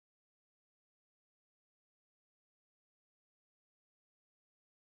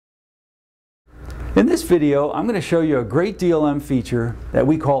In this video, I'm going to show you a great DLM feature that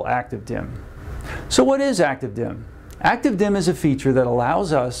we call Active Dim. So what is Active Dim? Active Dim is a feature that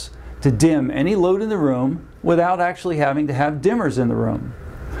allows us to dim any load in the room without actually having to have dimmers in the room.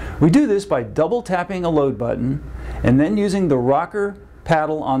 We do this by double tapping a load button and then using the rocker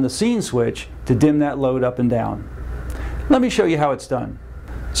paddle on the scene switch to dim that load up and down. Let me show you how it's done.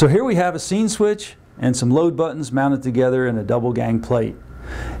 So here we have a scene switch and some load buttons mounted together in a double gang plate.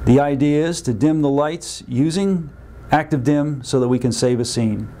 The idea is to dim the lights using Active Dim so that we can save a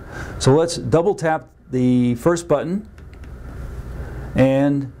scene. So let's double tap the first button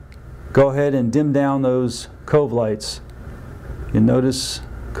and go ahead and dim down those cove lights. You notice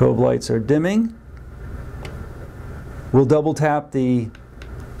cove lights are dimming. We'll double tap the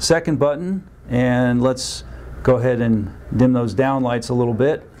second button and let's go ahead and dim those down lights a little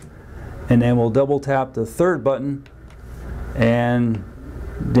bit. And then we'll double tap the third button and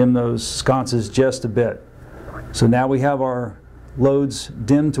dim those sconces just a bit. So now we have our loads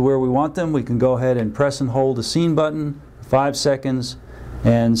dimmed to where we want them. We can go ahead and press and hold the scene button 5 seconds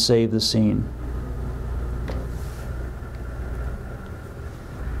and save the scene.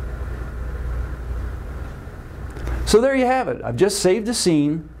 So there you have it. I've just saved a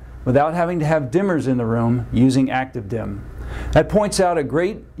scene without having to have dimmers in the room using Active Dim. That points out a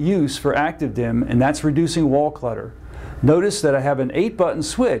great use for Active Dim, and that's reducing wall clutter. Notice that I have an 8-button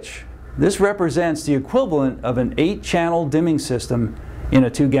switch. This represents the equivalent of an 8-channel dimming system in a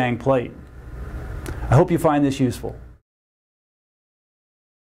 2-gang plate. I hope you find this useful.